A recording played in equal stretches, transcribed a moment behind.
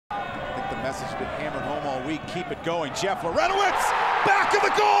message has been hammered home all week. Keep it going. Jeff Lorenowitz, back of the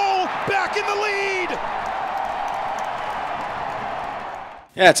goal, back in the lead.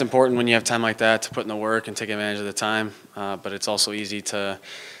 Yeah, it's important when you have time like that to put in the work and take advantage of the time. But it's also easy to,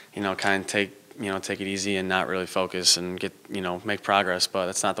 kind of take it easy and not really focus and get, make progress. But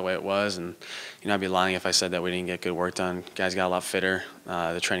that's not the way it was. And, I'd be lying if I said that we didn't get good work done. Guys got a lot fitter.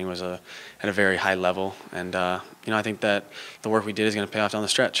 The training was at a very high level. And, I think that the work we did is going to pay off down the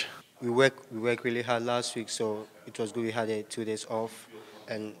stretch. We worked really hard last week, so it was good we had 2 days off.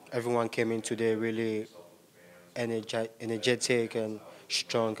 And everyone came in today really energetic and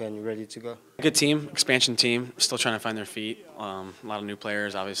strong and ready to go. Good team, expansion team, still trying to find their feet. A lot of new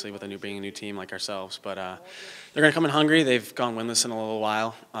players, obviously, with being a new team like ourselves. But they're going to come in hungry. They've gone winless in a little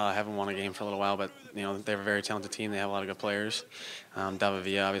while. Haven't won a game for a little while, but they have a very talented team. They have a lot of good players.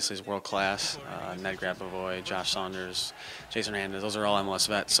 Davavia obviously is world class. Ned Grabavoy, Josh Saunders, Jason Hernandez. Those are all MLS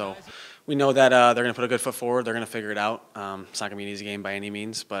vets. So we know that they're going to put a good foot forward. They're going to figure it out. It's not going to be an easy game by any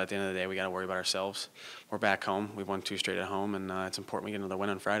means, but at the end of the day, we got to worry about ourselves. We're back home. We've won 2 straight at home, and it's important we get another win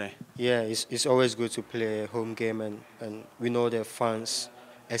on Friday. Yeah, it's always good to play a home game, and we know the fans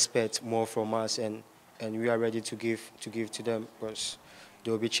expect more from us, and we are ready to give to them because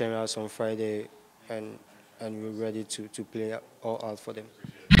they'll be cheering us on Friday, and we're ready to play all out for them.